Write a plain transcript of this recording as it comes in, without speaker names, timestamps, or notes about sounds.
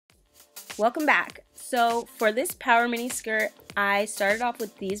Welcome back. So for this power mini skirt, I started off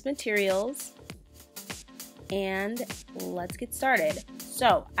with these materials, and let's get started.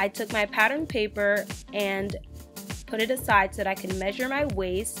 So I took my pattern paper and put it aside so that I can measure my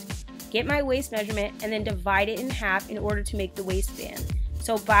waist, get my waist measurement, and then divide it in half in order to make the waistband.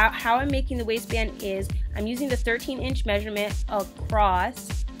 So how I'm making the waistband is I'm using the 13-inch measurement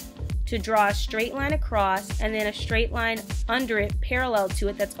across to draw a straight line across, and then a straight line under it parallel to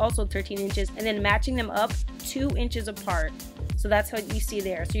it that's also 13 inches, and then matching them up 2 inches apart. So that's what you see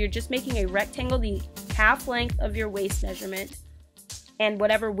there. So you're just making a rectangle the half length of your waist measurement and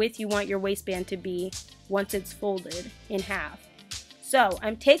whatever width you want your waistband to be once it's folded in half. So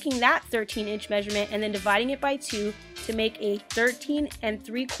I'm taking that 13-inch measurement and then dividing it by 2 to make a 13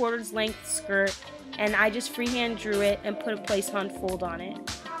 3/4 length skirt, and I just freehand drew it and put a place on fold on it.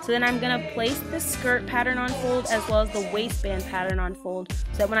 So then I'm going to place the skirt pattern on fold as well as the waistband pattern on fold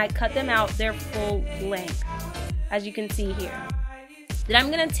so that when I cut them out, they're full length, as you can see here. Then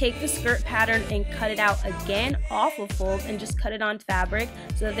I'm going to take the skirt pattern and cut it out again off of fold and just cut it on fabric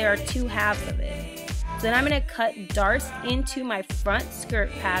so that there are 2 halves of it. So then I'm going to cut darts into my front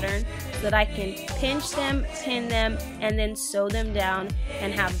skirt pattern so that I can pinch them, pin them, and then sew them down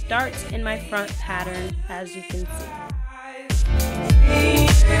and have darts in my front pattern, as you can see.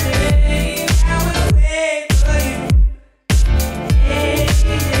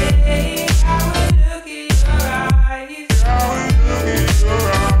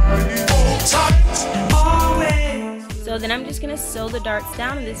 So then I'm just going to sew the darts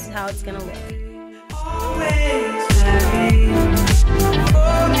down, and this is how it's going to look.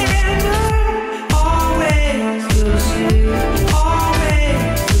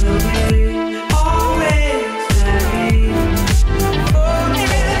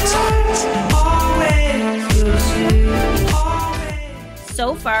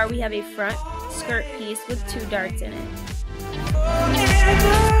 So far we have a front skirt piece with 2 darts in it.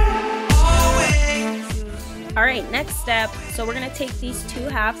 Alright, next step, so we're going to take these 2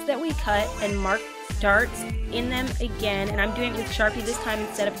 halves that we cut and mark darts in them again, and I'm doing it with Sharpie this time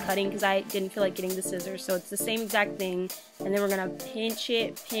instead of cutting because I didn't feel like getting the scissors, so it's the same exact thing. And then we're going to pinch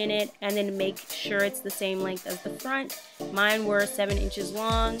it, pin it, and then make sure it's the same length as the front. Mine were 7 inches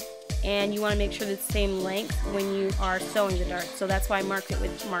long, and you want to make sure it's the same length when you are sewing the darts, so that's why I mark it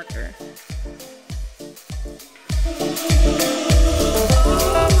with marker.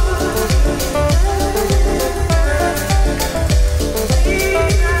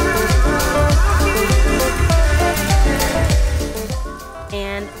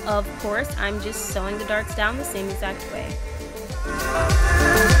 And of course, I'm just sewing the darts down the same exact way.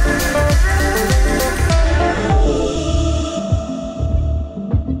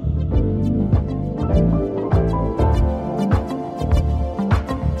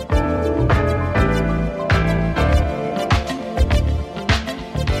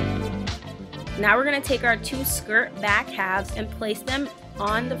 Now we're going to take our 2 skirt back halves and place them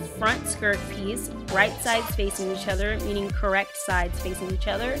on the front skirt piece, right sides facing each other, meaning correct sides facing each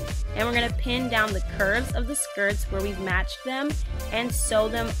other. And we're going to pin down the curves of the skirts where we've matched them and sew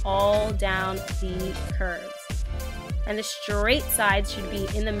them all down the curves. And the straight sides should be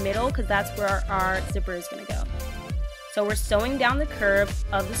in the middle because that's where our zipper is going to go. So we're sewing down the curve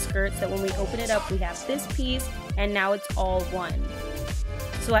of the skirt so that when we open it up we have this piece, and now it's all one.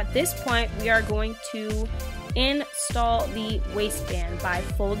 So at this point we are going to install the waistband by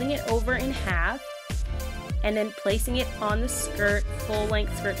folding it over in half and then placing it on the skirt, full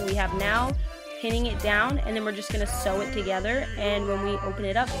length skirt that we have now, pinning it down, and then we're just going to sew it together, and when we open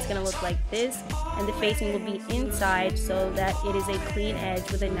it up it's going to look like this, and the facing will be inside so that it is a clean edge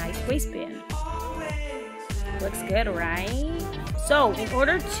with a nice waistband. Looks good, right? So in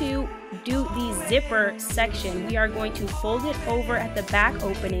order to do the zipper section, we are going to fold it over at the back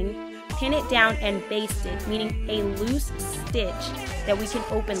opening, pin it down, and baste it, meaning a loose stitch that we can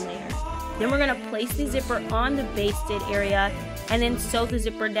open later. Then we're going to place the zipper on the basted area and then sew the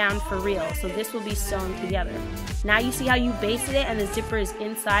zipper down for real. So this will be sewn together. Now you see how you basted it and the zipper is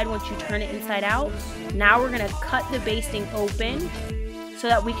inside once you turn it inside out? Now we're going to cut the basting open so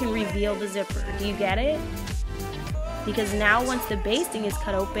that we can reveal the zipper. Do you get it? Because now once the basting is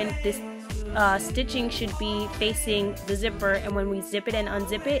cut open, this stitching should be facing the zipper, and when we zip it and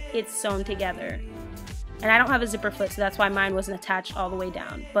unzip it, it's sewn together. And I don't have a zipper foot, so that's why mine wasn't attached all the way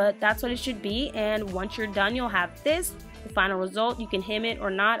down. But that's what it should be, and once you're done, you'll have this, the final result. You can hem it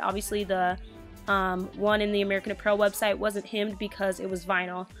or not. Obviously, the one in the American Apparel website wasn't hemmed because it was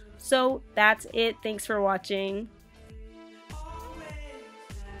vinyl. So that's it. Thanks for watching.